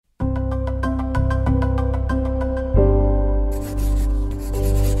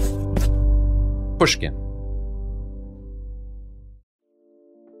Pushkin.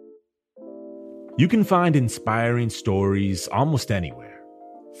 You can find inspiring stories almost anywhere.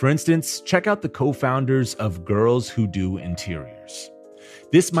 For instance, check out the co-founders of Girls Who Do Interiors.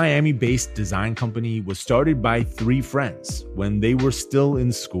 This Miami-based design company was started by three friends when they were still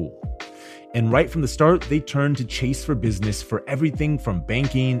in school. And right from the start, they turned to Chase for Business for everything from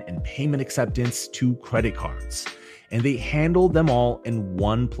banking and payment acceptance to credit cards. And they handled them all in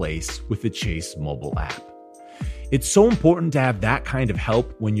one place with the Chase mobile app. It's so important to have that kind of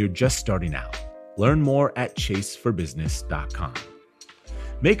help when you're just starting out. Learn more at chaseforbusiness.com.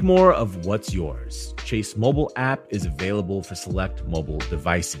 Make more of what's yours. Chase mobile app is available for select mobile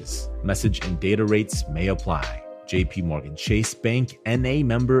devices. Message and data rates may apply. JP Morgan Chase Bank, N.A.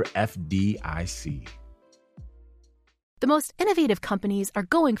 member FDIC. The most innovative companies are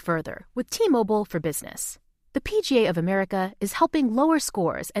going further with T-Mobile for Business. The PGA of America is helping lower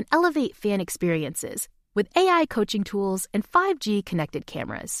scores and elevate fan experiences with AI coaching tools and 5G connected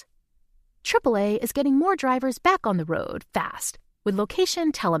cameras. AAA is getting more drivers back on the road fast with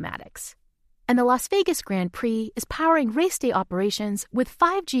location telematics. And the Las Vegas Grand Prix is powering race day operations with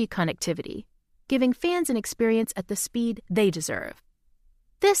 5G connectivity, giving fans an experience at the speed they deserve.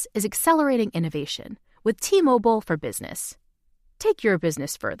 This is accelerating innovation with T-Mobile for Business. Take your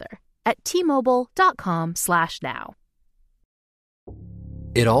business further at T-Mobile.com/now.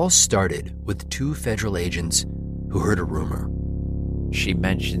 It all started with two federal agents who heard a rumor. She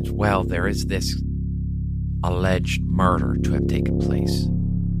mentions, well, there is this alleged murder to have taken place.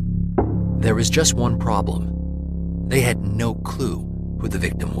 There was just one problem. They had no clue who the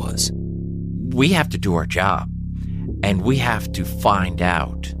victim was. We have to do our job, and we have to find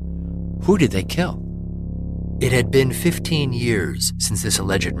out, who did they kill? It had been 15 years since this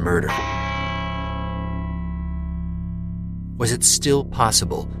alleged murder. Was it still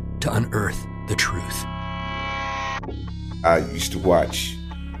possible to unearth the truth? I used to watch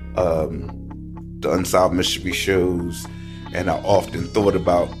the Unsolved Mystery shows, and I often thought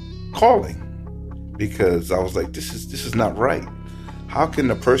about calling because I was like, this is not right. How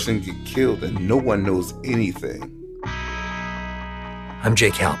can a person get killed and no one knows anything? I'm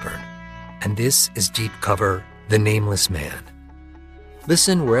Jake Halpern, and this is Deep Cover: The Nameless Man.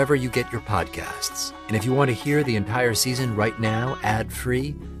 Listen wherever you get your podcasts, and if you want to hear the entire season right now,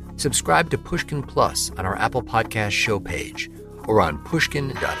 ad-free, subscribe to Pushkin Plus on our Apple Podcast show page or on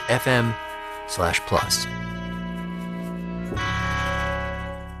pushkin.fm/plus.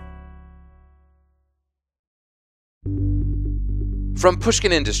 From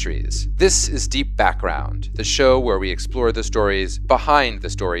Pushkin Industries, this is Deep Background, the show where we explore the stories behind the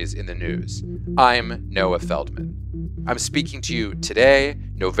stories in the news. I'm Noah Feldman. I'm speaking to you today,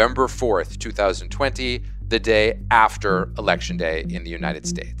 November 4th, 2020, the day after Election Day in the United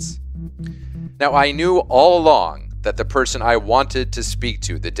States. Now, I knew all along that the person I wanted to speak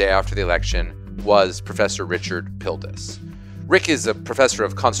to the day after the election was Professor Richard Pildes. Rick is a professor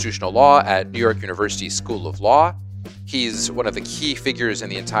of constitutional law at New York University School of Law. He's one of the key figures in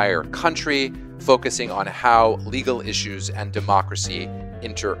the entire country, focusing on how legal issues and democracy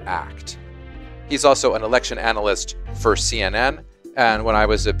interact. He's also an election analyst for CNN, and when I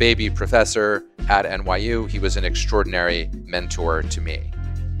was a baby professor at NYU, he was an extraordinary mentor to me.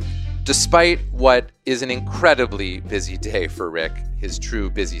 Despite what is an incredibly busy day for Rick, his true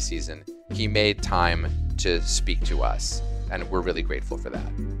busy season, he made time to speak to us, and we're really grateful for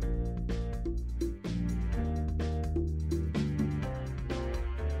that.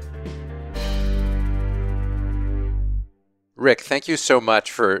 Rick, thank you so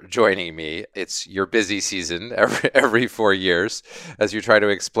much for joining me. It's your busy season every 4 years as you try to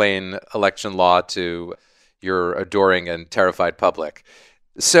explain election law to your adoring and terrified public.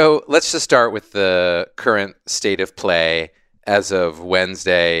 So let's just start with the current state of play as of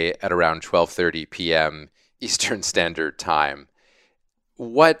Wednesday at around 12:30 p.m. Eastern Standard Time.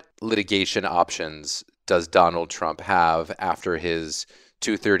 What litigation options does Donald Trump have after his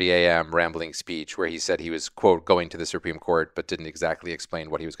 2:30 a.m. rambling speech where he said he was, quote, going to the Supreme Court, but didn't exactly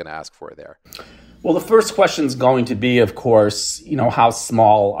explain what he was going to ask for there? Well, the first question is going to be, of course, how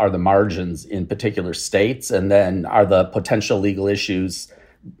small are the margins in particular states? And then are the potential legal issues,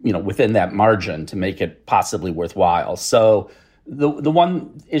 within that margin to make it possibly worthwhile? So the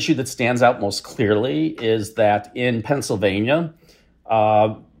one issue that stands out most clearly is that in Pennsylvania,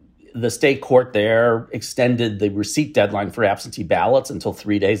 the state court there extended the receipt deadline for absentee ballots until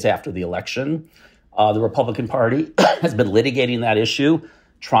 3 days after the election. The Republican Party has been litigating that issue,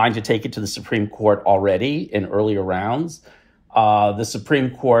 trying to take it to the Supreme Court already in earlier rounds. The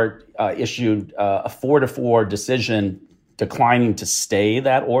Supreme Court issued a 4-4 decision declining to stay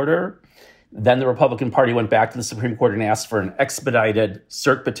that order. Then the Republican Party went back to the Supreme Court and asked for an expedited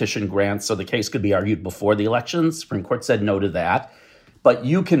cert petition grant so the case could be argued before the elections. The Supreme Court said no to that. But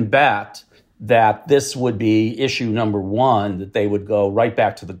you can bet that this would be issue number one that they would go right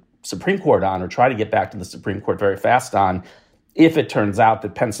back to the Supreme Court on, or try to get back to the Supreme Court very fast on, if it turns out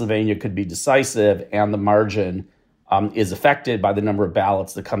that Pennsylvania could be decisive and the margin is affected by the number of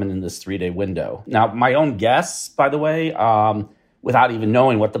ballots that come in this 3-day window. Now, my own guess, by the way, without even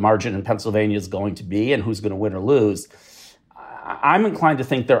knowing what the margin in Pennsylvania is going to be and who's going to win or lose, I'm inclined to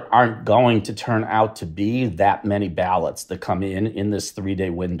think there aren't going to turn out to be that many ballots that come in this 3-day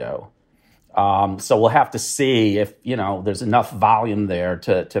window. So we'll have to see if, there's enough volume there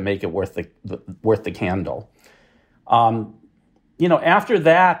to make it worth the candle. After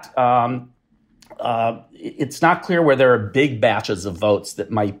that, it's not clear where there are big batches of votes that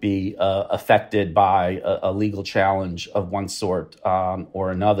might be affected by a legal challenge of one sort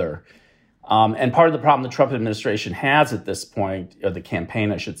or another. And part of the problem the Trump administration has at this point, or the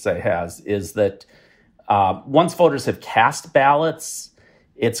campaign, I should say, has, is that once voters have cast ballots,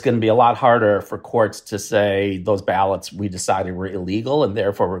 it's going to be a lot harder for courts to say those ballots we decided were illegal and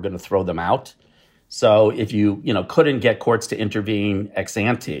therefore we're going to throw them out. So if you couldn't get courts to intervene ex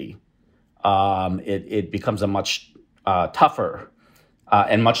ante, it becomes a much tougher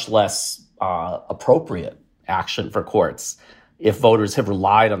and much less appropriate action for courts if voters have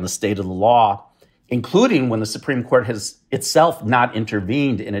relied on the state of the law, including when the Supreme Court has itself not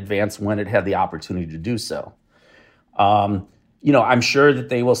intervened in advance when it had the opportunity to do so. I'm sure that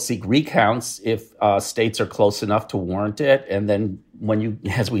they will seek recounts if states are close enough to warrant it. And then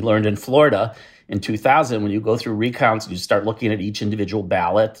as we learned in Florida in 2000, when you go through recounts, you start looking at each individual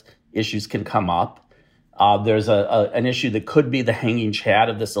ballot, issues can come up. There's an issue that could be the hanging chad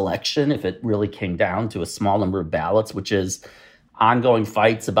of this election if it really came down to a small number of ballots, which is ongoing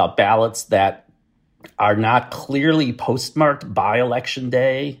fights about ballots that are not clearly postmarked by Election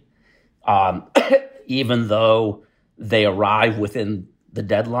Day, even though they arrive within the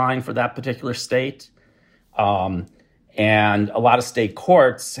deadline for that particular state. And a lot of state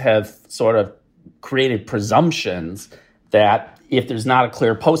courts have sort of created presumptions that if there's not a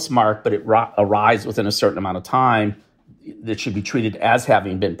clear postmark, but it arrives within a certain amount of time, that should be treated as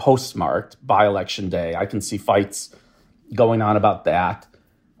having been postmarked by Election Day. I can see fights going on about that.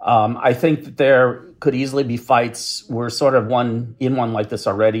 I think that there could easily be fights. We're sort of one like this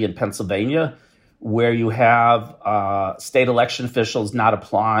already in Pennsylvania, where you have state election officials not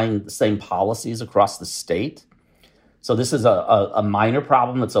applying the same policies across the state. So this is a minor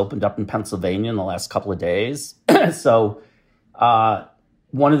problem that's opened up in Pennsylvania in the last couple of days. So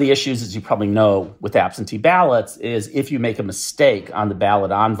one of the issues, as you probably know, with absentee ballots is if you make a mistake on the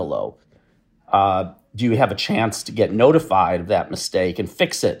ballot envelope, do you have a chance to get notified of that mistake and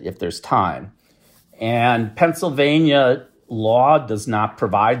fix it if there's time? And Pennsylvania law does not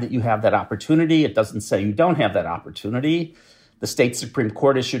provide that you have that opportunity. It doesn't say you don't have that opportunity. The state Supreme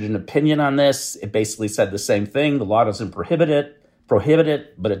Court issued an opinion on this. It basically said the same thing. The law doesn't prohibit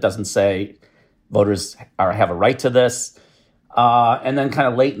it, but it doesn't say voters have a right to this. And then kind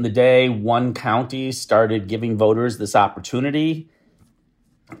of late in the day, one county started giving voters this opportunity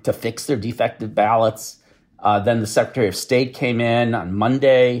to fix their defective ballots. Then the Secretary of State came in on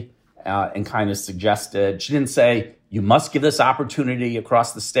Monday and kind of suggested, she didn't say, you must give this opportunity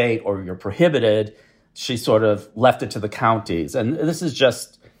across the state or you're prohibited. She sort of left it to the counties. And this is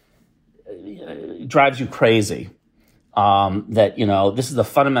just, it drives you crazy that, this is a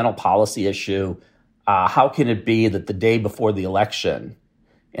fundamental policy issue. How can it be that the day before the election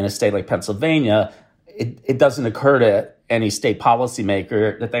in a state like Pennsylvania, it doesn't occur to any state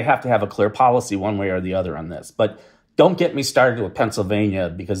policymaker that they have to have a clear policy one way or the other on this? But don't get me started with Pennsylvania,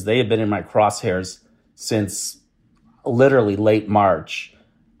 because they have been in my crosshairs since literally late March.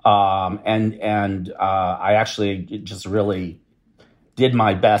 And I actually just really did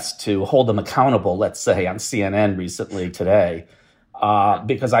my best to hold them accountable, let's say, on CNN recently today,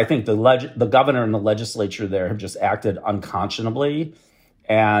 because I think the governor and the legislature there have just acted unconscionably,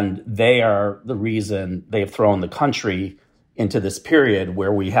 and they are the reason they have thrown the country into this period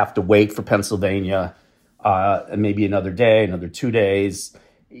where we have to wait for Pennsylvania maybe another day, another 2 days.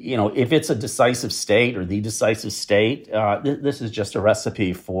 If it's a decisive state or the decisive state, this is just a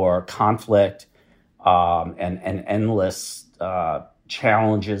recipe for conflict and endless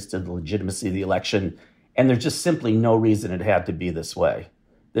challenges to the legitimacy of the election. And there's just simply no reason it had to be this way.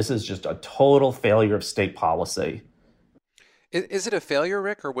 This is just a total failure of state policy. Is it a failure,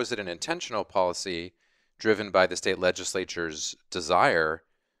 Rick, or was it an intentional policy driven by the state legislature's desire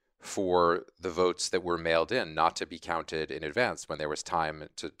for the votes that were mailed in not to be counted in advance when there was time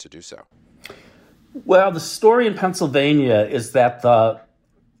to do so? Well, the story in Pennsylvania is that the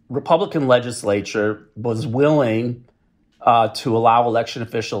Republican legislature was willing to allow election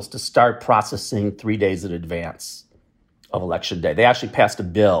officials to start processing 3 days in advance of Election Day. They actually passed a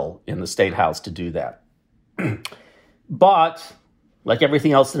bill in the State House to do that. But like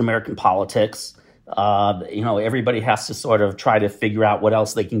everything else in American politics, everybody has to sort of try to figure out what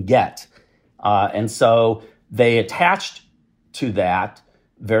else they can get. And so they attached to that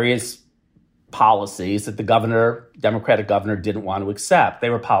various policies that the Democratic governor, didn't want to accept. They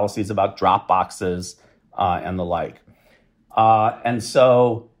were policies about drop boxes and the like. And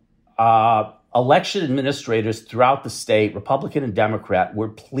so election administrators throughout the state, Republican and Democrat, were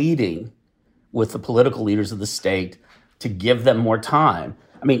pleading with the political leaders of the state to give them more time.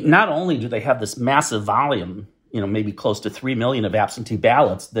 I mean, not only do they have this massive volume, maybe close to 3 million of absentee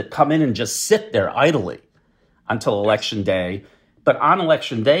ballots that come in and just sit there idly until Election Day, but on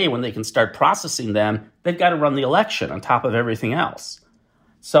Election Day, when they can start processing them, they've got to run the election on top of everything else.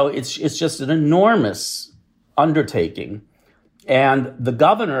 So it's just an enormous undertaking. And the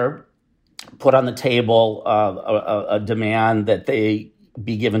governor put on the table a demand that they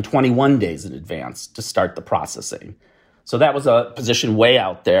be given 21 days in advance to start the processing. So that was a position way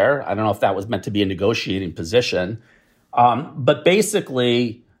out there. I don't know if that was meant to be a negotiating position. But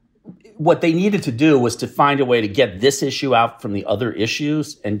basically, what they needed to do was to find a way to get this issue out from the other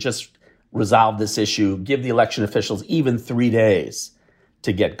issues and just resolve this issue, give the election officials even 3 days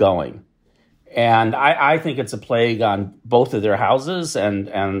to get going. And I think it's a plague on both of their houses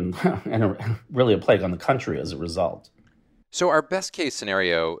and really a plague on the country as a result. So our best case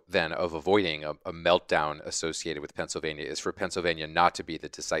scenario then of avoiding a meltdown associated with Pennsylvania is for Pennsylvania not to be the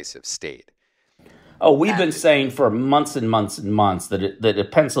decisive state. Oh, we've been saying for months and months and months that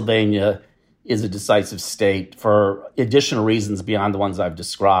if Pennsylvania is a decisive state for additional reasons beyond the ones I've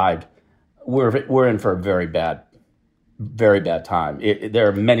described, we're in for a very bad time. There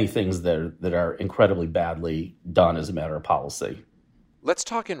are many things that are incredibly badly done as a matter of policy. Let's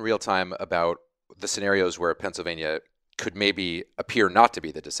talk in real time about the scenarios where Pennsylvania could maybe appear not to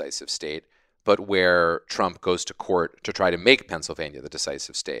be the decisive state, but where Trump goes to court to try to make Pennsylvania the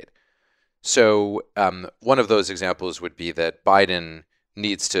decisive state. So one of those examples would be that Biden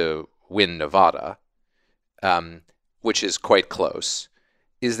needs to win Nevada, which is quite close.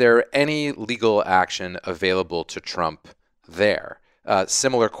 Is there any legal action available to Trump there?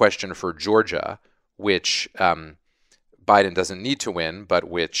 Similar question for Georgia, which Biden doesn't need to win, but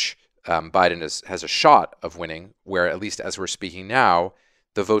which Biden has a shot of winning, where at least as we're speaking now,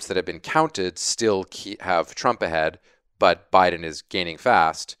 the votes that have been counted still have Trump ahead, but Biden is gaining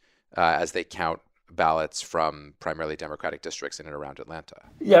fast as they count ballots from primarily Democratic districts in and around Atlanta.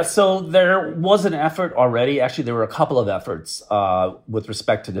 Yeah, so there was an effort already. Actually, there were a couple of efforts with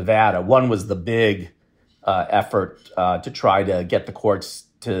respect to Nevada. One was the big effort to try to get the courts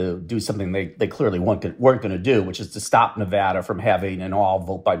to do something they clearly weren't going to do, which is to stop Nevada from having an all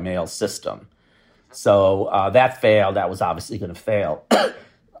vote-by-mail system. So that failed. That was obviously going to fail.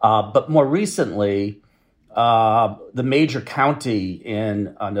 But more recently, the major county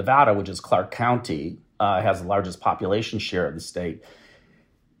in Nevada, which is Clark County, has the largest population share of the state,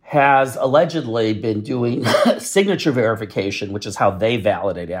 has allegedly been doing signature verification, which is how they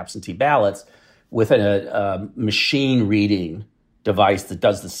validate absentee ballots, with a machine reading device that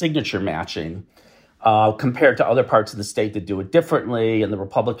does the signature matching, compared to other parts of the state that do it differently. And the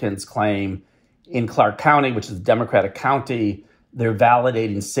Republicans claim in Clark County, which is a Democratic county, they're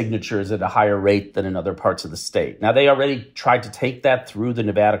validating signatures at a higher rate than in other parts of the state. Now, they already tried to take that through the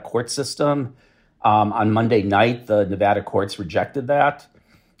Nevada court system. On Monday night, the Nevada courts rejected that.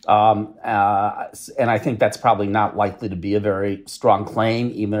 And I think that's probably not likely to be a very strong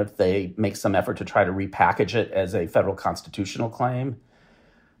claim, even if they make some effort to try to repackage it as a federal constitutional claim.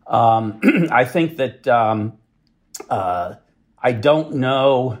 I think that I don't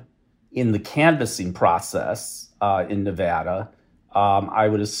know in the canvassing process in Nevada. I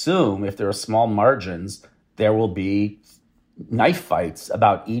would assume if there are small margins, there will be knife fights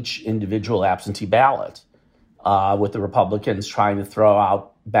about each individual absentee ballot, with the Republicans trying to throw out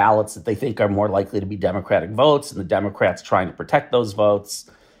ballots that they think are more likely to be Democratic votes and the Democrats trying to protect those votes.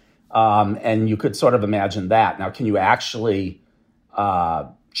 And you could sort of imagine that. Now, can you actually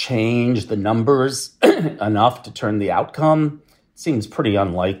change the numbers enough to turn the outcome? Seems pretty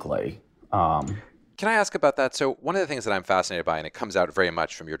unlikely. Can I ask about that? So one of the things that I'm fascinated by, and it comes out very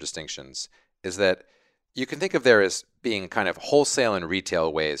much from your distinctions, is that you can think of there as being kind of wholesale and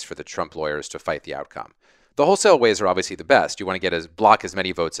retail ways for the Trump lawyers to fight the outcome. The wholesale ways are obviously the best. You want to block as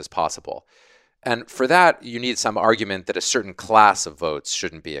many votes as possible. And for that, you need some argument that a certain class of votes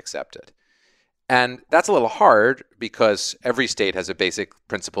shouldn't be accepted. And that's a little hard because every state has a basic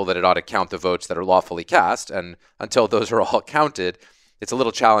principle that it ought to count the votes that are lawfully cast. And until those are all counted, it's a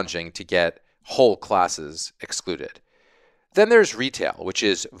little challenging to get whole classes excluded. Then there's retail, which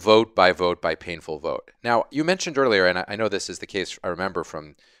is vote by painful vote. Now, you mentioned earlier, and I know this is the case, I remember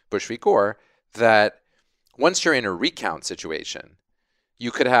from Bush v. Gore, that once you're in a recount situation, you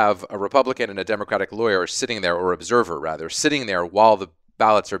could have a Republican and a Democratic lawyer sitting there, or observer rather, sitting there while the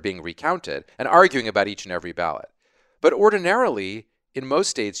ballots are being recounted and arguing about each and every ballot. But ordinarily, in most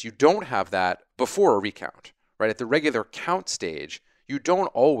states, you don't have that before a recount, right? At the regular count stage, you don't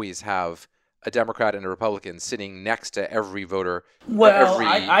always have a Democrat and a Republican sitting next to every voter. Well,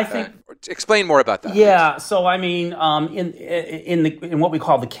 I think. Explain more about that. Yeah. Please. So I mean, in what we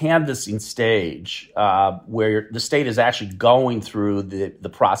call the canvassing stage, where the state is actually going through the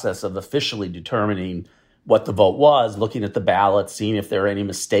process of officially determining what the vote was, looking at the ballot, seeing if there are any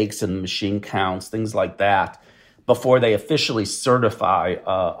mistakes in the machine counts, things like that, before they officially certify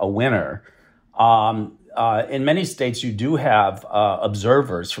a winner. In many states, you do have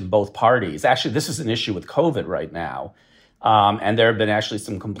observers from both parties. Actually, this is an issue with COVID right now. And there have been actually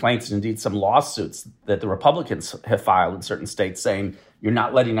some complaints and indeed some lawsuits that the Republicans have filed in certain states saying, you're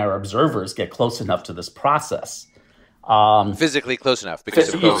not letting our observers get close enough to this process. Physically close enough because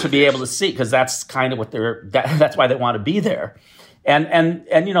to be able to see, because that's kind of what that's why they want to be there.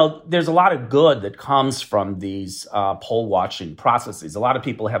 And you know, there's a lot of good that comes from these poll watching processes. A lot of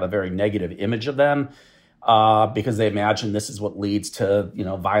people have a very negative image of them because they imagine this is what leads to, you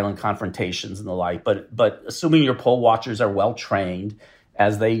know, violent confrontations and the like. But assuming your poll watchers are well trained,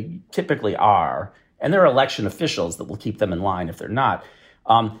 as they typically are, and there are election officials that will keep them in line if they're not,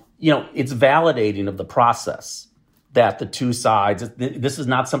 you know, it's validating of the process that the two sides. This is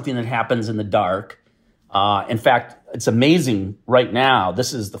not something that happens in the dark. In fact, it's amazing right now.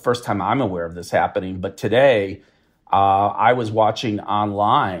 This is the first time I'm aware of this happening. But today, I was watching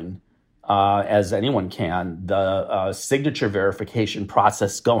online, as anyone can, the signature verification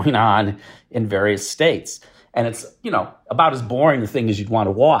process going on in various states. And it's, you know, about as boring a thing as you'd want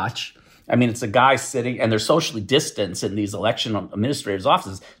to watch. I mean, it's a guy sitting, and they're socially distanced in these election administrators'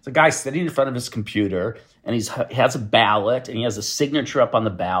 offices. It's a guy sitting in front of his computer, and he has a ballot, and he has a signature up on the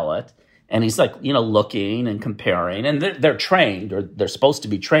ballot. And he's like, you know, looking and comparing, and they're trained, or they're supposed to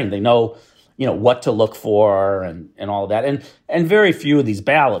be trained. They know, you know, what to look for and all of that. And very few of these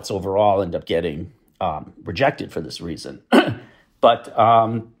ballots overall end up getting rejected for this reason. But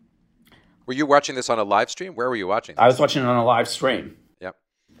were you watching this on a live stream? Where were you watching this? I was watching it on a live stream. Yep.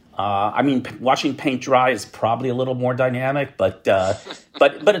 I mean, watching paint dry is probably a little more dynamic, but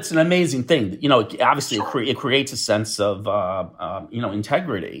it's an amazing thing. You know, obviously it creates a sense of you know,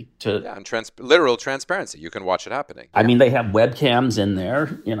 integrity and literal transparency. You can watch it happening. I mean, they have webcams in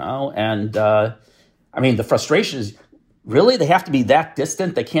there, you know, and I mean, the frustration is really they have to be that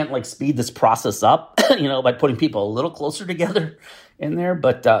distant. They can't like speed this process up, you know, by putting people a little closer together in there.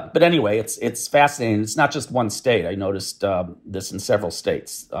 But anyway, it's fascinating. It's not just one state. I noticed this in several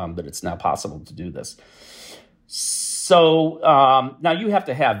states, that it's now possible to do this. So now you have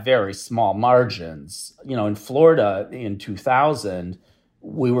to have very small margins. You know, in Florida in 2000,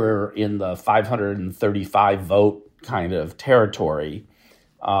 we were in the 535 vote kind of territory.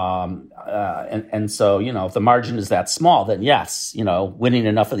 And so, you know, if the margin is that small, then yes, you know, winning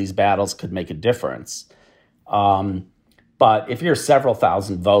enough of these battles could make a difference. But if you're several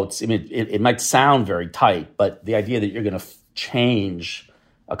thousand votes, I mean, it might sound very tight, but the idea that you're going to change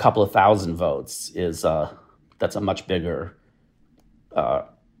a couple of thousand votes is that's a much bigger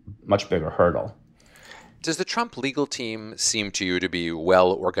hurdle. Does the Trump legal team seem to you to be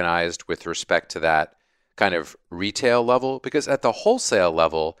well organized with respect to that kind of retail level? Because at the wholesale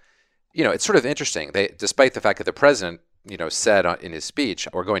level, you know, it's sort of interesting. Despite the fact that the president, you know, said in his speech,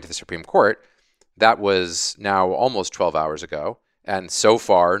 we're going to the Supreme Court, that was now almost 12 hours ago. And so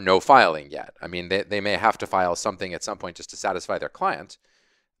far, no filing yet. I mean, they may have to file something at some point just to satisfy their client.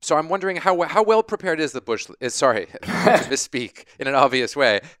 So I'm wondering how well prepared is the Bush? Sorry, to misspeak in an obvious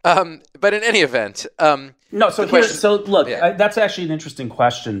way. But in any event, no. So look, that's actually an interesting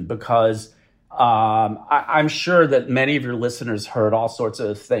question because I'm sure that many of your listeners heard all sorts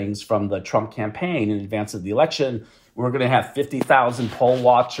of things from the Trump campaign in advance of the election. We're going to have 50,000 poll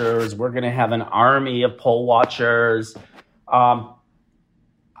watchers. We're going to have an army of poll watchers. I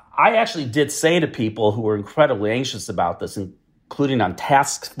actually did say to people who were incredibly anxious about this, including on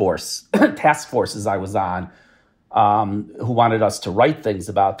task forces I was on, who wanted us to write things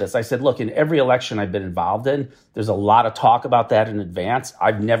about this. I said, look, in every election I've been involved in, there's a lot of talk about that in advance.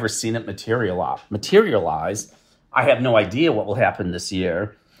 I've never seen it materialize. I have no idea what will happen this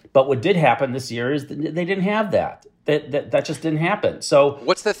year. But what did happen this year is they didn't have that. That just didn't happen. So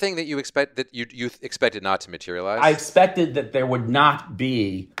what's the thing that you expected not to materialize? I expected that there would not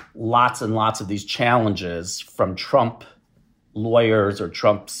be lots and lots of these challenges from Trump lawyers or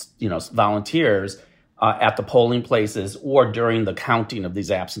Trump's volunteers at the polling places or during the counting of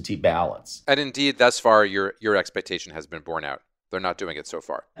these absentee ballots. And indeed, thus far, your expectation has been borne out. They're not doing it so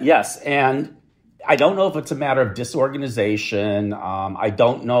far. Yes, and I don't know if it's a matter of disorganization. I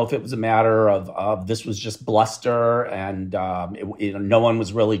don't know if it was a matter of this was just bluster and no one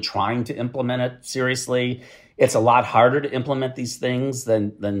was really trying to implement it seriously. It's a lot harder to implement these things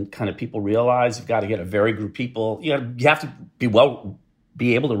than kind of people realize. You've got to get a very group of people. You have to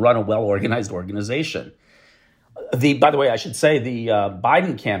be able to run a well-organized organization. By the way, I should say the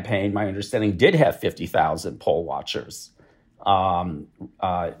Biden campaign, my understanding, did have 50,000 poll watchers.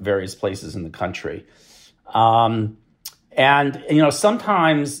 Various places in the country. And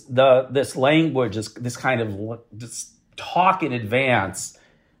sometimes this language, this kind of this talk in advance,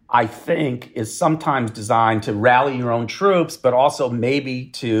 I think, is sometimes designed to rally your own troops, but also maybe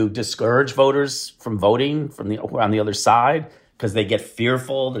to discourage voters from voting on the other side because they get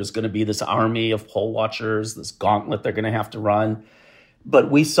fearful. There's going to be this army of poll watchers, this gauntlet they're going to have to run. But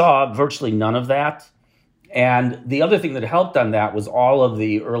we saw virtually none of that. And the other thing that helped on that was all of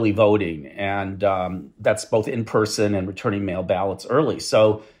the early voting. And that's both in person and returning mail ballots early.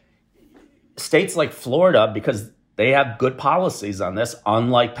 So states like Florida, because they have good policies on this,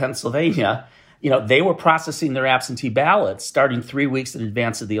 unlike Pennsylvania, they were processing their absentee ballots starting 3 weeks in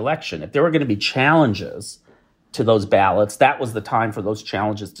advance of the election. If there were going to be challenges to those ballots, that was the time for those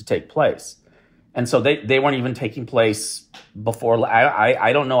challenges to take place. And so they weren't even taking place before.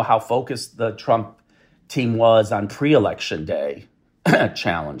 I don't know how focused the Trump team was on pre-election day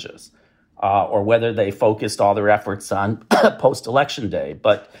challenges, or whether they focused all their efforts on post-election day.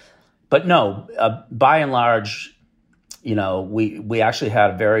 But no, by and large, we actually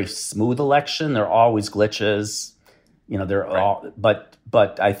had a very smooth election. There are always glitches,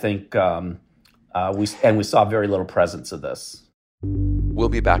 but I think we saw very little presence of this. We'll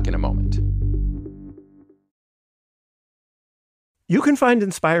be back in a moment. You can find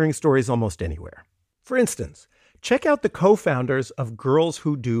inspiring stories almost anywhere. For instance, check out the co-founders of Girls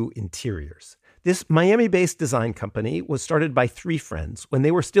Who Do Interiors. This Miami-based design company was started by 3 friends when they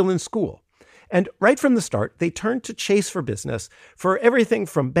were still in school. And right from the start, they turned to Chase for Business for everything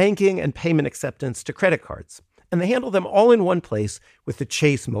from banking and payment acceptance to credit cards. And they handle them all in one place with the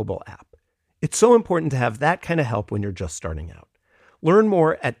Chase mobile app. It's so important to have that kind of help when you're just starting out. Learn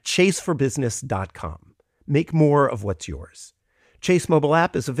more at chaseforbusiness.com. Make more of what's yours. Chase mobile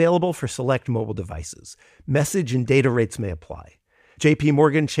app is available for select mobile devices. Message and data rates may apply. JP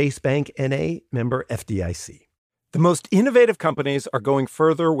Morgan Chase Bank N.A., member FDIC. The most innovative companies are going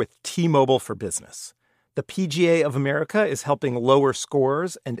further with T-Mobile for Business. The PGA of America is helping lower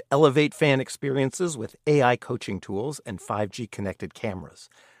scores and elevate fan experiences with AI coaching tools and 5G connected cameras.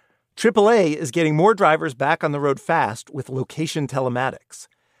 AAA is getting more drivers back on the road fast with location telematics.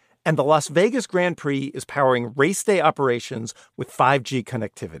 And the Las Vegas Grand Prix is powering race day operations with 5G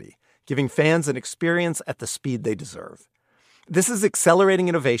connectivity, giving fans an experience at the speed they deserve. This is accelerating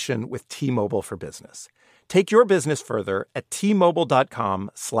innovation with T-Mobile for Business. Take your business further at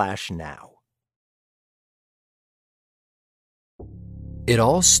T-Mobile.com/now. It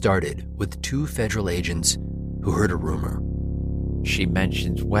all started with 2 federal agents who heard a rumor. She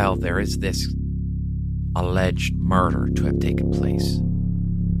mentions, there is this alleged murder to have taken place.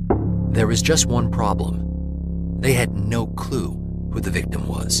 There was just one problem. They had no clue who the victim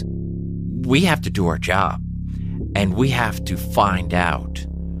was. We have to do our job, and we have to find out,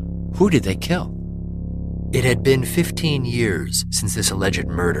 who did they kill? It had been 15 years since this alleged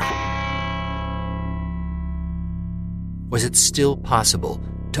murder. Was it still possible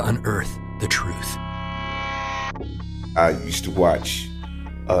to unearth the truth? I used to watch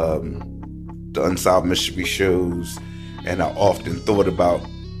the Unsolved Mystery shows, and I often thought about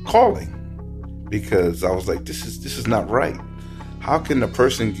calling because I was like, this is not right. How can a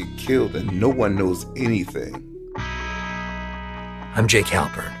person get killed and no one knows anything? I'm Jake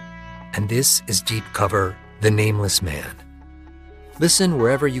Halpern, and this is Deep Cover, The Nameless Man. Listen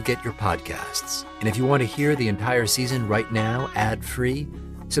wherever you get your podcasts. And if you want to hear the entire season right now, ad-free,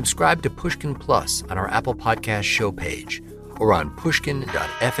 subscribe to Pushkin Plus on our Apple Podcast show page or on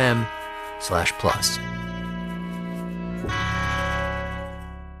pushkin.fm/plus.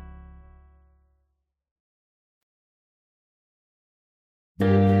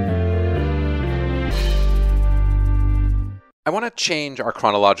 want to change our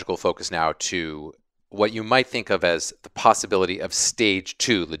chronological focus now to what you might think of as the possibility of stage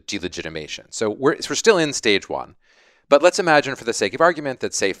 2 delegitimation. So we're still in stage 1, but let's imagine for the sake of argument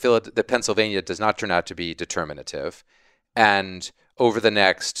that, say, that Pennsylvania does not turn out to be determinative, and over the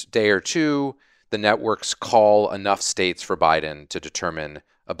next day or two, the networks call enough states for Biden to determine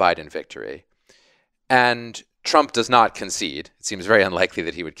a Biden victory. And Trump does not concede. It seems very unlikely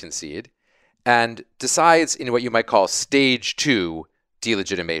that he would concede, and decides in what you might call stage 2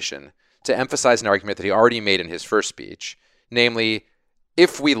 delegitimation to emphasize an argument that he already made in his first speech, namely,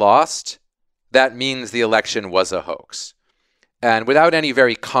 if we lost, that means the election was a hoax. And without any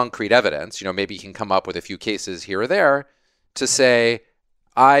very concrete evidence, maybe he can come up with a few cases here or there to say,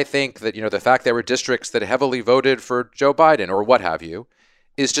 I think that, the fact there were districts that heavily voted for Joe Biden or what have you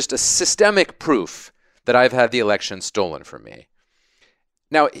is just a systemic proof that I've had the election stolen from me.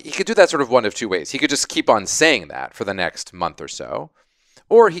 Now, he could do that sort of one of two ways. He could just keep on saying that for the next month or so,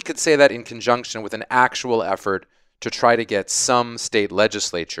 or he could say that in conjunction with an actual effort to try to get some state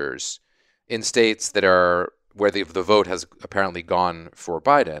legislatures in states that are where the vote has apparently gone for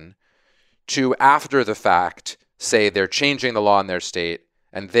Biden to, after the fact, say they're changing the law in their state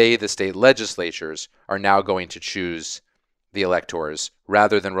and they, the state legislatures, are now going to choose the electors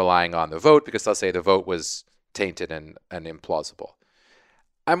rather than relying on the vote because they'll say the vote was tainted and implausible.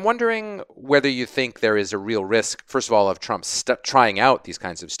 I'm wondering whether you think there is a real risk, first of all, of Trump trying out these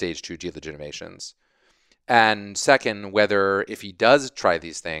kinds of stage 2 delegitimations. And second, whether if he does try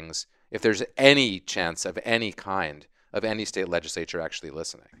these things, if there's any chance of any kind of any state legislature actually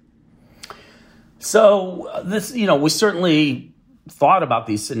listening. So this, we certainly thought about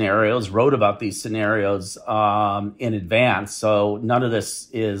these scenarios, wrote about these scenarios in advance. So none of this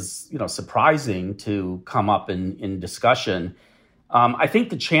is, surprising to come up in discussion. I think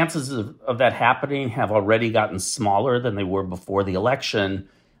the chances of that happening have already gotten smaller than they were before the election,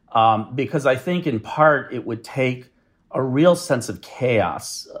 because I think in part it would take a real sense of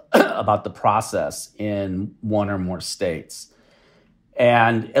chaos about the process in one or more states.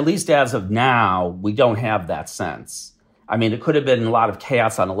 And at least as of now, we don't have that sense. I mean, it could have been a lot of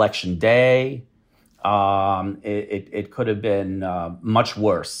chaos on election day. It could have been much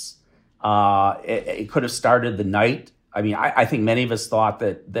worse. It could have started the night. I mean, I think many of us thought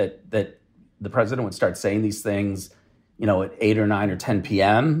that the president would start saying these things, at 8 or 9 or 10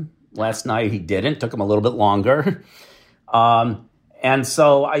 p.m. Last night. He didn't. Took him a little bit longer. And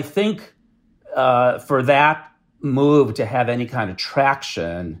so I think for that move to have any kind of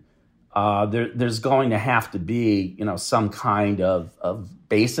traction, there's going to have to be, some kind of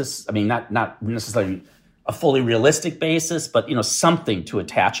basis. I mean, not necessarily a fully realistic basis, but, something to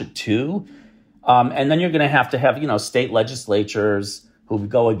attach it to. And then you're going to have, state legislatures who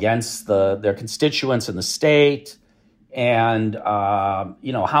go against their constituents in the state. And,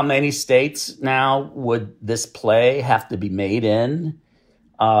 how many states now would this play have to be made in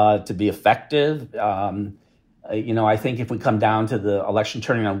to be effective? I think if we come down to the election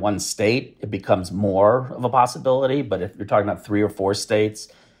turning on one state, it becomes more of a possibility. But if you're talking about 3 or 4 states,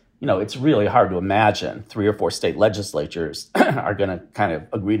 it's really hard to imagine 3 or 4 state legislatures are going to kind of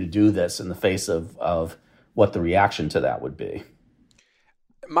agree to do this in the face of what the reaction to that would be.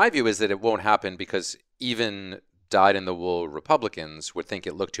 My view is that it won't happen because even dyed-in-the-wool Republicans would think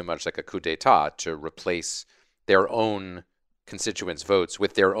it looked too much like a coup d'etat to replace their own constituents' votes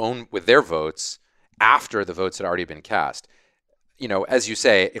with their votes after the votes had already been cast. As you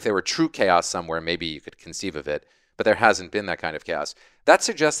say, if there were true chaos somewhere, maybe you could conceive of it, but there hasn't been that kind of chaos. That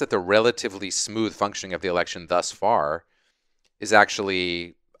suggests that the relatively smooth functioning of the election thus far is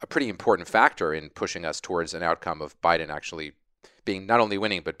actually a pretty important factor in pushing us towards an outcome of Biden actually being not only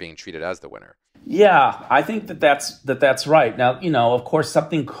winning, but being treated as the winner. Yeah, I think that's right. Now, of course,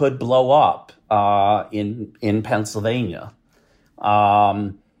 something could blow up in Pennsylvania.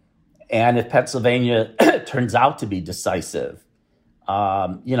 And if Pennsylvania turns out to be decisive,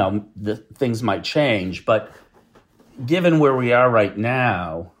 things might change. But given where we are right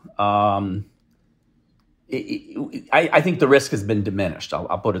now, I think the risk has been diminished.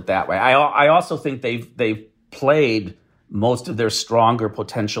 I'll put it that way. I also think they've played most of their stronger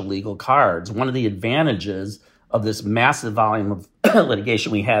potential legal cards. One of the advantages of this massive volume of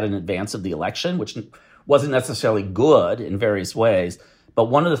litigation we had in advance of the election, which wasn't necessarily good in various ways, but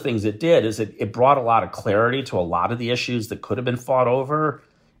one of the things it did is it brought a lot of clarity to a lot of the issues that could have been fought over.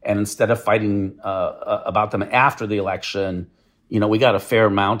 And instead of fighting about them after the election, we got a fair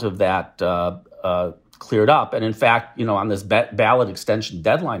amount of that cleared up. And in fact, on this ballot extension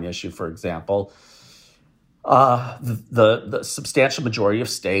deadline issue, for example, The substantial majority of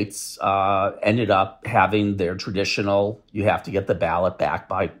states ended up having their traditional, you have to get the ballot back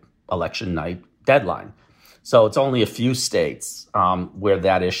by election night deadline. So it's only a few states where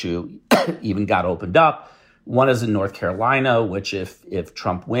that issue even got opened up. One is in North Carolina, which if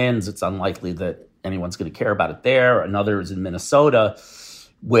Trump wins, it's unlikely that anyone's going to care about it there. Another is in Minnesota,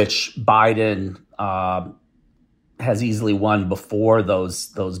 which Biden has easily won before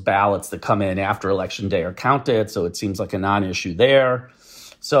those ballots that come in after Election Day are counted. So it seems like a non-issue there.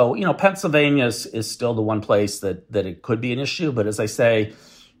 So, Pennsylvania is still the one place that it could be an issue. But as I say,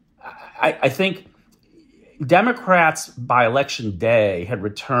 I think Democrats by Election Day had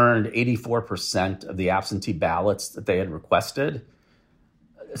returned 84% of the absentee ballots that they had requested.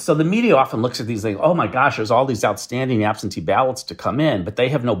 So the media often looks at these things, oh my gosh, there's all these outstanding absentee ballots to come in, but they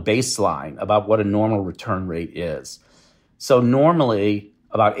have no baseline about what a normal return rate is. So normally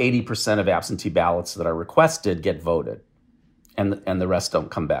about 80% of absentee ballots that are requested get voted and the rest don't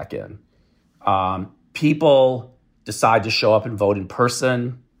come back in. People decide to show up and vote in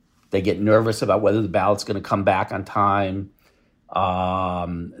person. They get nervous about whether the ballot's going to come back on time.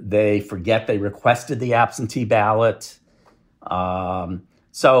 They forget they requested the absentee ballot.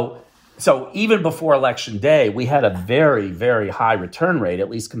 So even before Election Day, we had a very, very high return rate, at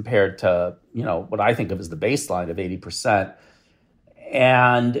least compared to, what I think of as the baseline of 80%.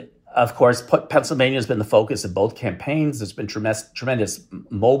 And of course, Pennsylvania has been the focus of both campaigns. There's been tremendous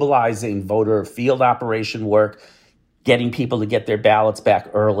mobilizing voter field operation work, getting people to get their ballots back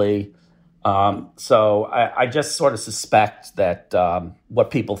early. So I just sort of suspect that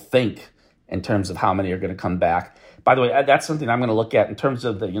what people think in terms of how many are going to come back. By the way, that's something I'm going to look at in terms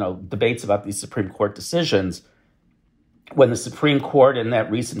of the debates about these Supreme Court decisions. When the Supreme Court in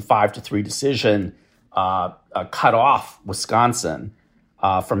that recent 5-3 decision cut off Wisconsin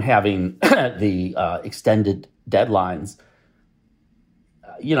from having the extended deadlines,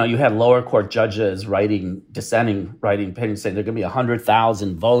 you had lower court judges writing opinions saying there are going to be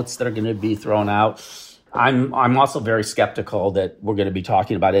 100,000 votes that are going to be thrown out. I'm also very skeptical that we're going to be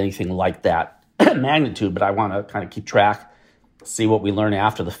talking about anything like that magnitude, but I want to kind of keep track, see what we learn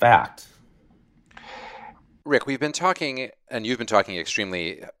after the fact. Rick, we've been talking, and you've been talking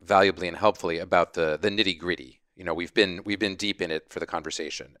extremely valuably and helpfully about the nitty-gritty. We've been deep in it for the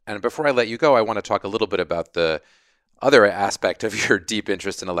conversation. And before I let you go, I want to talk a little bit about the other aspect of your deep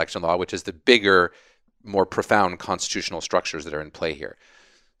interest in election law, which is the bigger, more profound constitutional structures that are in play here.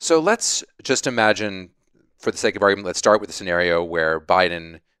 So let's just imagine, for the sake of argument, let's start with the scenario where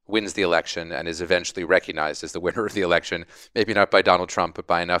Biden wins the election and is eventually recognized as the winner of the election, maybe not by Donald Trump, but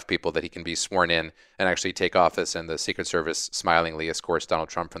by enough people that he can be sworn in and actually take office, and the Secret Service smilingly escorts Donald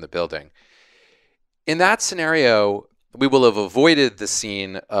Trump from the building. In that scenario, we will have avoided the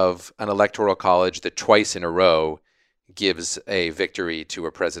scene of an electoral college that twice in a row gives a victory to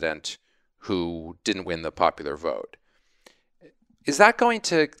a president who didn't win the popular vote. Is that going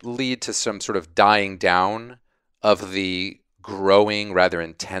to lead to some sort of dying down of the growing, rather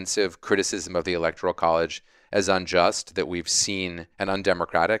intensive criticism of the Electoral College as unjust that we've seen, and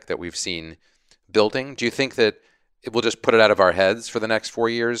undemocratic that we've seen building? Do you think that it will just put it out of our heads for the next 4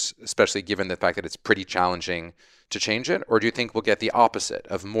 years, especially given the fact that it's pretty challenging to change it? Or do you think we'll get the opposite,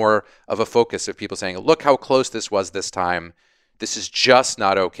 of more of a focus of people saying, look how close this was this time. This is just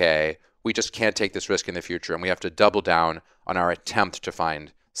not okay. We just can't take this risk in the future, and we have to double down on our attempt to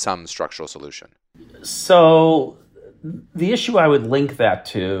find some structural solution? So the issue I would link that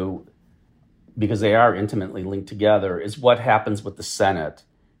to, because they are intimately linked together, is what happens with the Senate.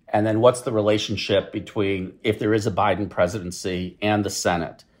 And then what's the relationship between, if there is a Biden presidency, and the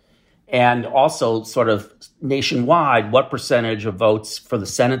Senate? And also sort of nationwide, what percentage of votes for the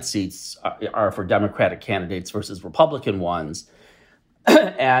Senate seats are for Democratic candidates versus Republican ones?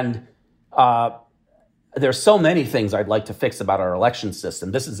 And there's so many things I'd like to fix about our election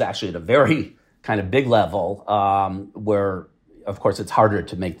system. This is actually at a very kind of big level where, of course, it's harder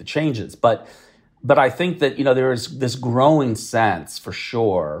to make the changes. But I think that, there is this growing sense for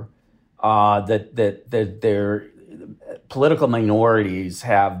sure that their political minorities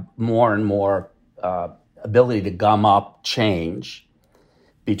have more and more ability to gum up change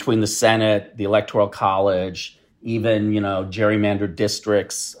between the Senate, the Electoral College, even, gerrymandered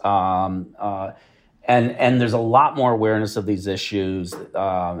districts. And there's a lot more awareness of these issues.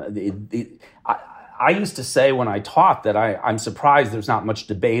 I used to say when I taught that I'm surprised there's not much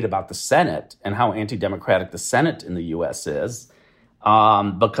debate about the Senate and how anti-democratic the Senate in the U.S. is,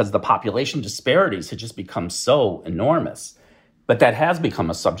 because the population disparities had just become so enormous. But that has become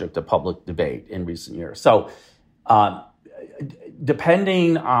a subject of public debate in recent years. So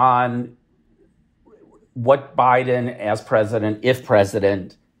depending on what Biden as president, if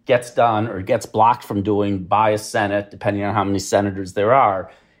president, gets done or gets blocked from doing by a Senate, depending on how many senators there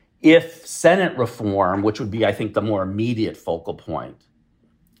are. If Senate reform, which would be, I think, the more immediate focal point,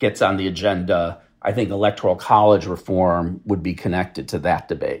 gets on the agenda, I think electoral college reform would be connected to that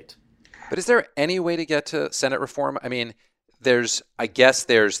debate. But is there any way to get to Senate reform? I mean, there's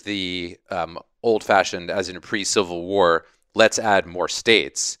the old-fashioned, as in pre-Civil War, let's add more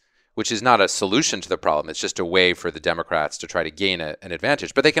states, which is not a solution to the problem. It's just a way for the Democrats to try to gain an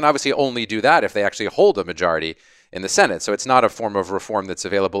advantage. But they can obviously only do that if they actually hold a majority in the Senate. So it's not a form of reform that's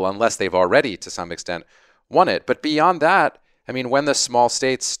available unless they've already, to some extent, won it. But beyond that, I mean, when the small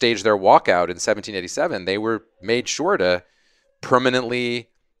states staged their walkout in 1787, they were made sure to permanently,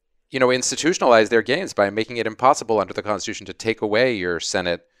 institutionalize their gains by making it impossible under the Constitution to take away your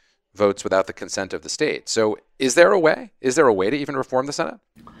Senate votes without the consent of the state. So is there a way? Is there a way to even reform the Senate?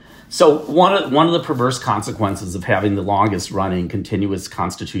 So one of the perverse consequences of having the longest running continuous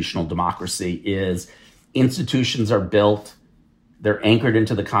constitutional democracy is institutions are built, they're anchored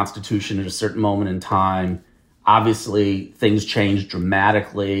into the Constitution at a certain moment in time. Obviously, things change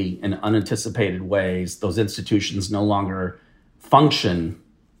dramatically in unanticipated ways. Those institutions no longer function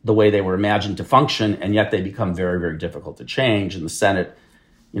the way they were imagined to function, and yet they become very, very difficult to change. And the Senate,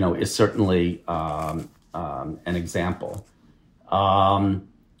 is certainly an example. And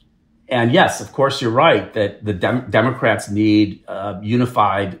yes, of course, you're right that the Democrats need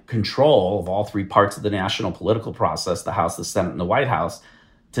unified control of all three parts of the national political process, the House, the Senate, and the White House,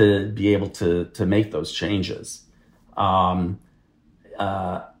 to be able to make those changes. I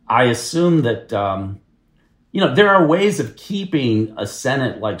assume that, there are ways of keeping a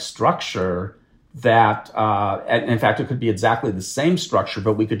Senate-like structure that, and in fact, it could be exactly the same structure,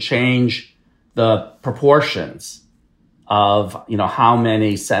 but we could change the proportions of, how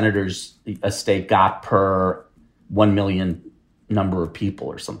many senators a state got per 1 million number of people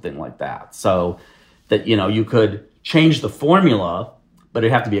or something like that. So that, you could change the formula, but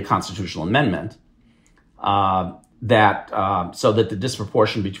it'd have to be a constitutional amendment so that the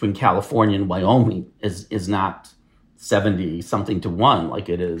disproportion between California and Wyoming is not 70 something to 1 like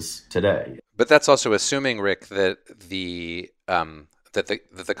it is today. But that's also assuming, Rick, that the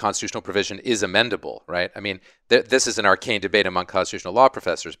constitutional provision is amendable, right? I mean, this is an arcane debate among constitutional law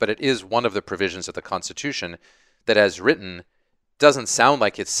professors, but it is one of the provisions of the Constitution that, as written, doesn't sound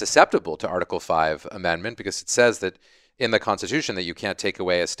like it's susceptible to Article 5 amendment, because it says that in the Constitution that you can't take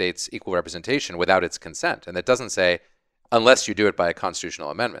away a state's equal representation without its consent. And it doesn't say unless you do it by a constitutional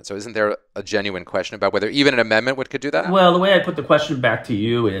amendment. So isn't there a genuine question about whether even an amendment could do that? Well, the way I put the question back to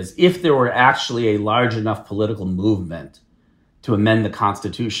you is, if there were actually a large enough political movement to amend the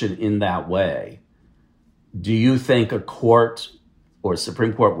Constitution in that way, do you think a court or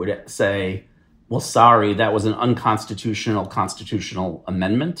Supreme Court would say, well, sorry, that was an unconstitutional constitutional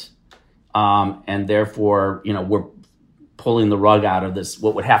amendment, and therefore, we're pulling the rug out of this,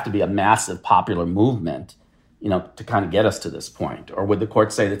 what would have to be a massive popular movement, to kind of get us to this point? Or would the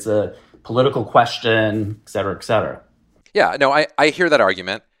court say it's a political question, et cetera, et cetera? Yeah, no, I hear that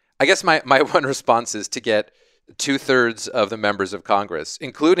argument. I guess my one response is to get 2/3 of the members of Congress,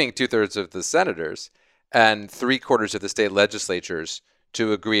 including 2/3 of the senators, and 3/4 of the state legislatures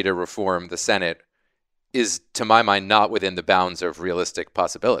to agree to reform the Senate is, to my mind, not within the bounds of realistic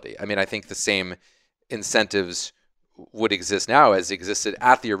possibility. I mean, I think the same incentives would exist now as existed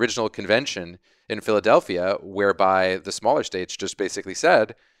at the original convention in Philadelphia, whereby the smaller states just basically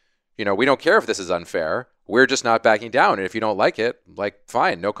said, we don't care if this is unfair. We're just not backing down. And if you don't like it,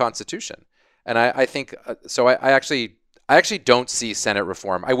 fine, no Constitution. And I think, so I actually don't see Senate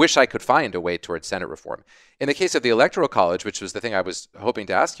reform. I wish I could find a way towards Senate reform. In the case of the Electoral College, which was the thing I was hoping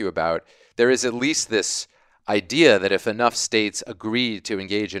to ask you about, there is at least this idea that if enough states agree to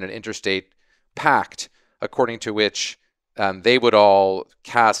engage in an interstate pact, according to which they would all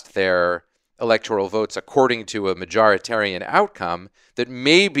cast their electoral votes according to a majoritarian outcome, that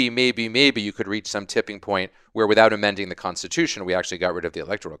maybe you could reach some tipping point where, without amending the Constitution, we actually got rid of the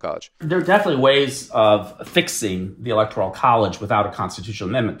Electoral College. There are definitely ways of fixing the Electoral College without a constitutional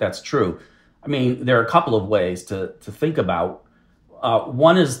amendment. That's true. I mean, there are a couple of ways to think about.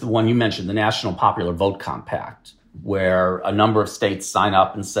 One is the one you mentioned, the National Popular Vote Compact, where a number of states sign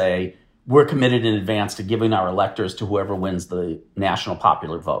up and say, we're committed in advance to giving our electors to whoever wins the national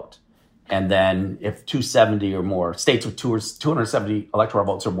popular vote. And then if 270 or more states with 270 electoral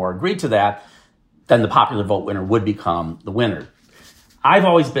votes or more agreed to that, then the popular vote winner would become the winner. I've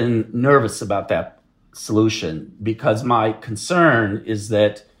always been nervous about that solution because my concern is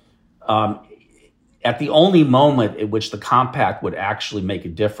that at the only moment at which the compact would actually make a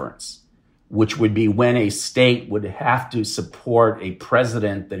difference which would be when a state would have to support a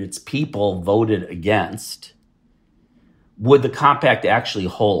president that its people voted against, would the compact actually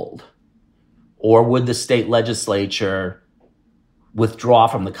hold? Or would the state legislature withdraw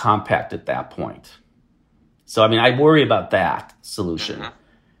from the compact at that point? So, I mean, I worry about that solution. Mm-hmm.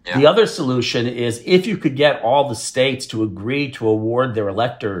 Yeah. The other solution is if you could get all the states to agree to award their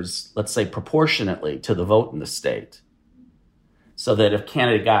electors, let's say proportionately to the vote in the state, so that if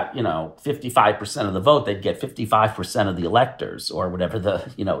Canada got, 55% of the vote, they'd get 55% of the electors, or whatever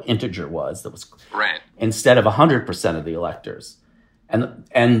the, integer was that was right, instead of 100% of the electors.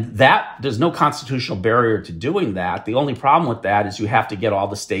 And that there's no constitutional barrier to doing that. The only problem with that is you have to get all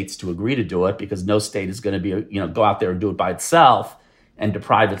the states to agree to do it, because no state is going to be, go out there and do it by itself and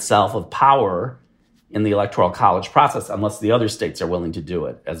deprive itself of power in the electoral college process unless the other states are willing to do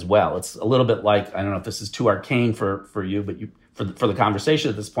it as well. It's a little bit like, I don't know if this is too arcane for you, but for the conversation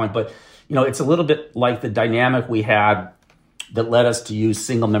at this point, but it's a little bit like the dynamic we had that led us to use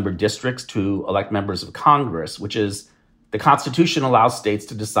single-member districts to elect members of Congress, which is the Constitution allows states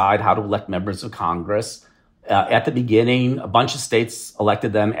to decide how to elect members of Congress. At the beginning, a bunch of states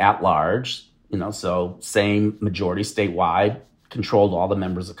elected them at large, so same majority statewide, controlled all the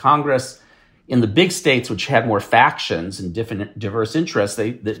members of Congress. In the big states, which had more factions and diverse interests,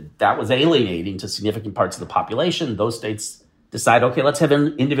 that was alienating to significant parts of the population. Those states decide, okay, let's have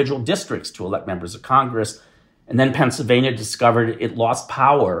individual districts to elect members of Congress. And then Pennsylvania discovered it lost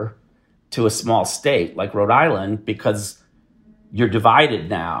power to a small state like Rhode Island because you're divided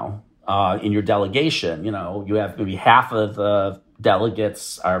now in your delegation. You have maybe half of the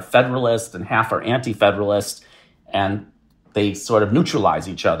delegates are Federalist and half are anti-Federalist, and they sort of neutralize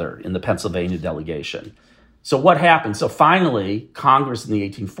each other in the Pennsylvania delegation. So what happened? So finally, Congress in the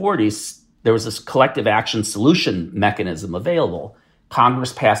 1840s, there was this collective action solution mechanism available.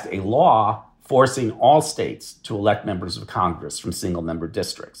 Congress passed a law forcing all states to elect members of Congress from single-member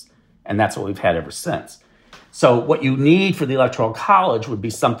districts. And that's what we've had ever since. So what you need for the Electoral College would be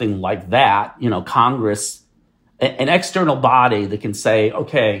something like that, Congress, an external body that can say,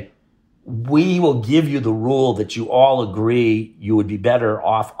 okay, we will give you the rule that you all agree you would be better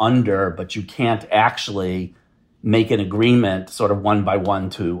off under, but you can't actually make an agreement sort of one by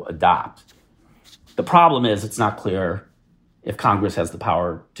one to adopt. The problem is it's not clear if Congress has the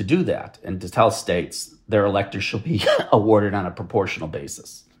power to do that and to tell states their electors shall be awarded on a proportional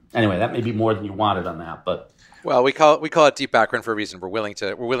basis. Anyway, that may be more than you wanted on that, but well, we call it deep background for a reason. We're willing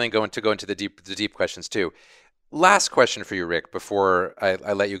to go into the deep questions too. Last question for you, Rick, before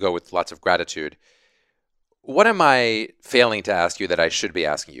I let you go with lots of gratitude. What am I failing to ask you that I should be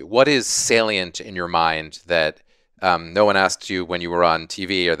asking you? What is salient in your mind that no one asked you when you were on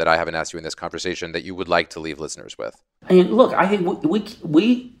TV, or that I haven't asked you in this conversation, that you would like to leave listeners with? I mean, look, I think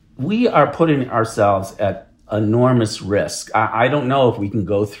we are putting ourselves at enormous risk. I don't know if we can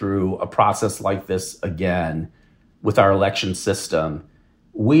go through a process like this again with our election system.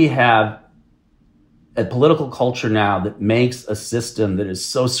 We have a political culture now that makes a system that is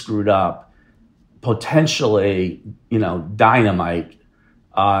so screwed up potentially, dynamite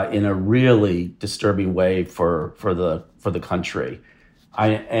in a really disturbing way for the country.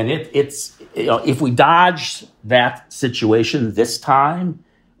 If we dodge that situation this time,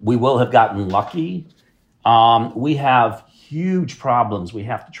 we will have gotten lucky. We have huge problems we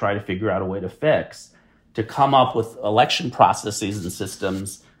have to try to figure out a way to fix, to come up with election processes and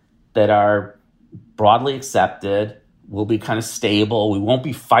systems that are broadly accepted, will be kind of stable. We won't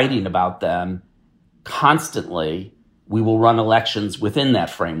be fighting about them constantly. We will run elections within that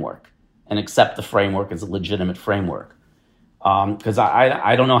framework and accept the framework as a legitimate framework. Because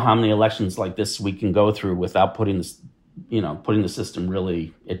I don't know how many elections like this we can go through without putting the system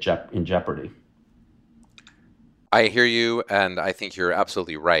really in jeopardy. I hear you, and I think you're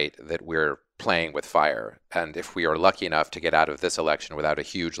absolutely right that we're playing with fire. And if we are lucky enough to get out of this election without a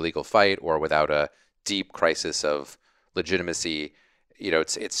huge legal fight or without a deep crisis of legitimacy,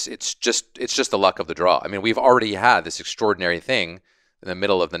 it's just the luck of the draw. I mean, we've already had this extraordinary thing in the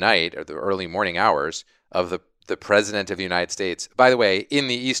middle of the night or the early morning hours of the president of the United States, by the way, in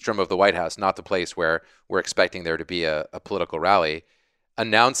the East Room of the White House, not the place where we're expecting there to be a political rally,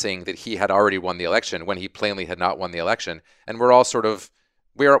 announcing that he had already won the election when he plainly had not won the election. And we're all sort of,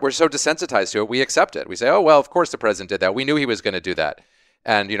 we're so desensitized to it, we accept it. We say, oh, well, of course the president did that. We knew he was going to do that.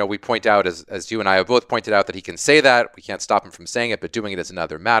 And, we point out, as you and I have both pointed out, that he can say that. We can't stop him from saying it, but doing it is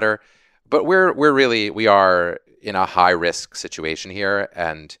another matter. But we are in a high risk situation here.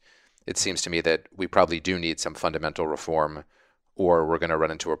 And it seems to me that we probably do need some fundamental reform, or we're going to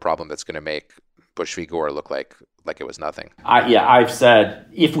run into a problem that's going to make Bush v. Gore look like it was nothing. I've said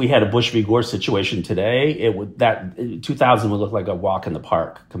if we had a Bush v. Gore situation today, 2000 would look like a walk in the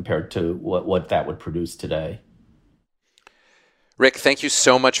park compared to what that would produce today. Rick, thank you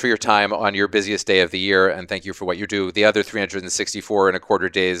so much for your time on your busiest day of the year, and thank you for what you do the other 364 and a quarter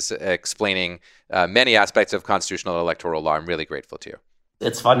days explaining many aspects of constitutional and electoral law. I'm really grateful to you.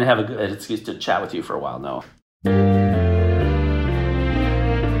 It's fun to have an excuse to chat with you for a while, Noah.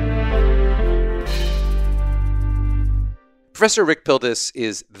 Professor Rick Pildes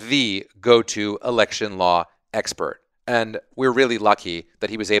is the go-to election law expert, and we're really lucky that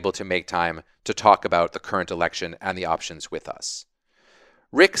he was able to make time to talk about the current election and the options with us.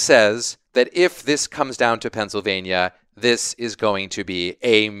 Rick says that if this comes down to Pennsylvania, this is going to be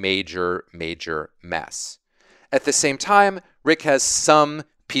a major, major mess. At the same time, Rick has some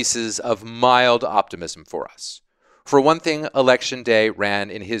pieces of mild optimism for us. For one thing, Election Day ran,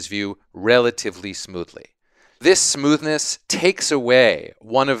 in his view, relatively smoothly. This smoothness takes away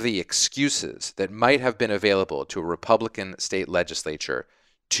one of the excuses that might have been available to a Republican state legislature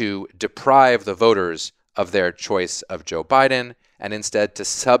to deprive the voters of their choice of Joe Biden and instead to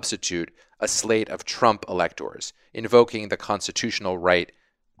substitute a slate of Trump electors, invoking the constitutional right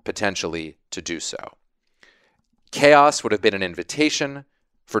potentially to do so. Chaos would have been an invitation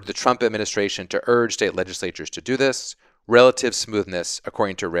for the Trump administration to urge state legislatures to do this. Relative smoothness,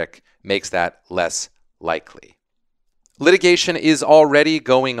 according to Rick, makes that less likely. Litigation is already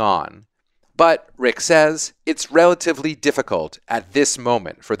going on, but Rick says it's relatively difficult at this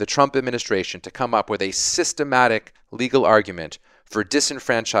moment for the Trump administration to come up with a systematic legal argument for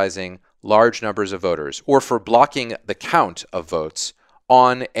disenfranchising large numbers of voters or for blocking the count of votes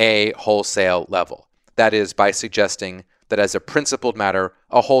on a wholesale level. That is, by suggesting that as a principled matter,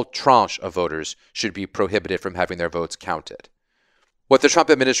 a whole tranche of voters should be prohibited from having their votes counted. What the Trump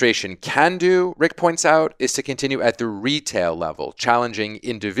administration can do, Rick points out, is to continue at the retail level, challenging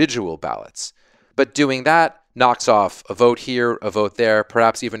individual ballots. But doing that knocks off a vote here, a vote there,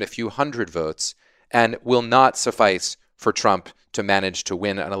 perhaps even a few hundred votes, and will not suffice for Trump to manage to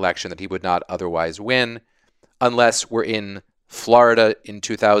win an election that he would not otherwise win, unless we're in Florida in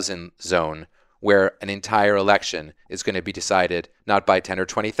 2000 zone, where an entire election is going to be decided not by 10 or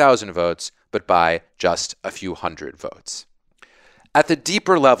 20,000 votes, but by just a few hundred votes. At the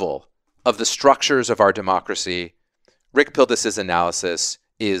deeper level of the structures of our democracy, Rick Pildes' analysis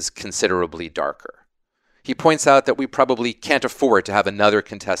is considerably darker. He points out that we probably can't afford to have another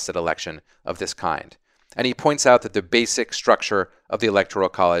contested election of this kind. And he points out that the basic structure of the Electoral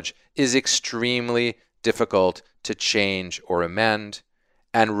College is extremely difficult to change or amend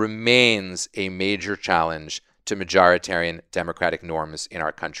and remains a major challenge to majoritarian democratic norms in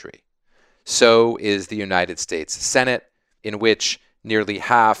our country. So is the United States Senate, in which nearly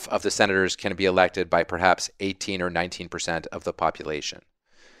half of the senators can be elected by perhaps 18 or 19% of the population.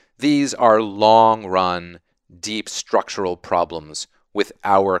 These are long-run, deep structural problems with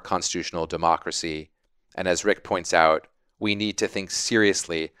our constitutional democracy. And as Rick points out, we need to think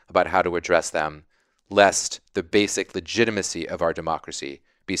seriously about how to address them, lest the basic legitimacy of our democracy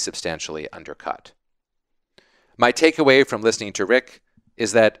be substantially undercut. My takeaway from listening to Rick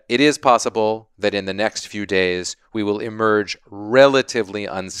is that it is possible that in the next few days we will emerge relatively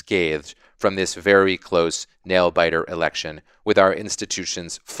unscathed from this very close nail-biter election with our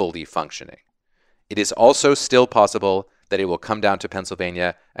institutions fully functioning. It is also still possible that it will come down to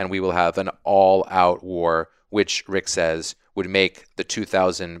Pennsylvania and we will have an all-out war, which Rick says would make the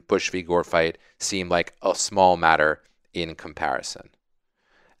 2000 Bush v. Gore fight seem like a small matter in comparison.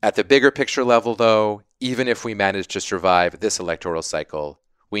 At the bigger picture level, though, even if we manage to survive this electoral cycle,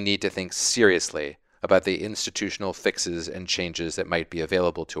 we need to think seriously about the institutional fixes and changes that might be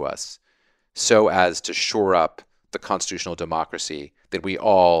available to us, so as to shore up the constitutional democracy that we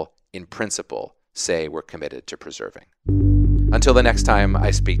all, in principle, say we're committed to preserving. Until the next time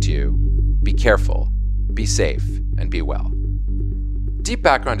I speak to you, be careful, be safe, and be well. Deep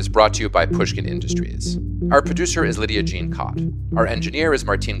Background is brought to you by Pushkin Industries. Our producer is Lydia Jean Cott. Our engineer is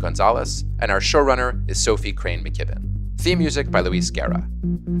Martin Gonzalez, and our showrunner is Sophie Crane McKibben. Theme music by Luis Guerra.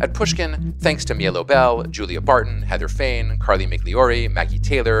 At Pushkin, thanks to Mia Lobel, Julia Barton, Heather Fain, Carly Migliori, Maggie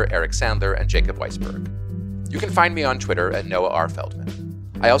Taylor, Eric Sandler, and Jacob Weisberg. You can find me on Twitter at Noah R.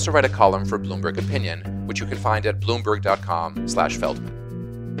 Feldman. I also write a column for Bloomberg Opinion, which you can find at bloomberg.com/Feldman.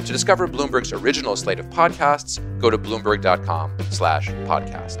 To discover Bloomberg's original slate of podcasts, go to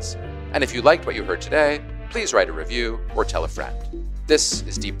bloomberg.com/podcasts. And if you liked what you heard today, please write a review or tell a friend. This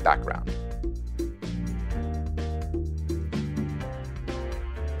is Deep Background.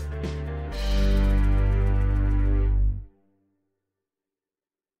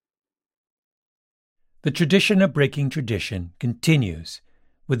 The tradition of breaking tradition continues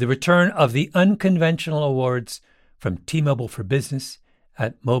with the return of the Unconventional Awards from T-Mobile for Business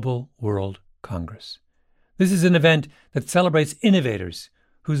at Mobile World Congress. This is an event that celebrates innovators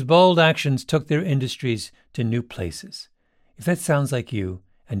whose bold actions took their industries to new places. If that sounds like you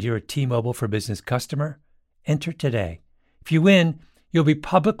and you're a T-Mobile for Business customer, enter today. If you win, you'll be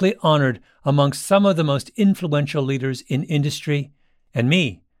publicly honored amongst some of the most influential leaders in industry. And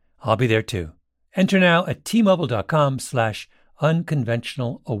me, I'll be there too. Enter now at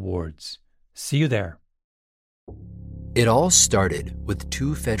T-Mobile.com/unconventional awards. See you there. It all started with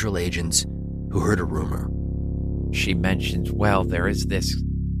two federal agents who heard a rumor. She mentions, well, there is this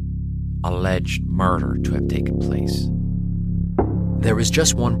alleged murder to have taken place. There was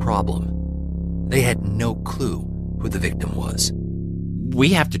just one problem. They had no clue who the victim was.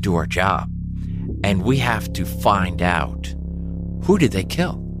 We have to do our job, and we have to find out, who did they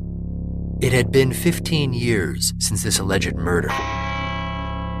kill? It had been 15 years since this alleged murder.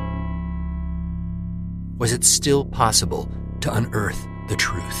 Was it still possible to unearth the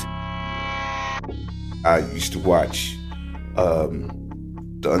truth? I used to watch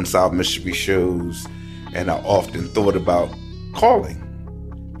the Unsolved Mystery shows, and I often thought about calling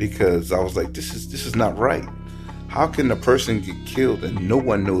because I was like, this is not right. How can a person get killed and no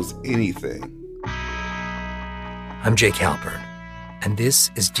one knows anything? I'm Jake Halpern, and this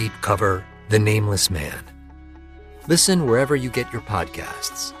is Deep Cover: The Nameless Man. Listen wherever you get your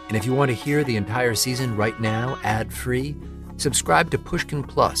podcasts. And if you want to hear the entire season right now, ad-free, subscribe to Pushkin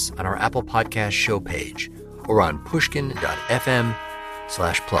Plus on our Apple Podcast show page or on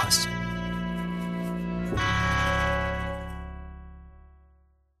pushkin.fm/plus.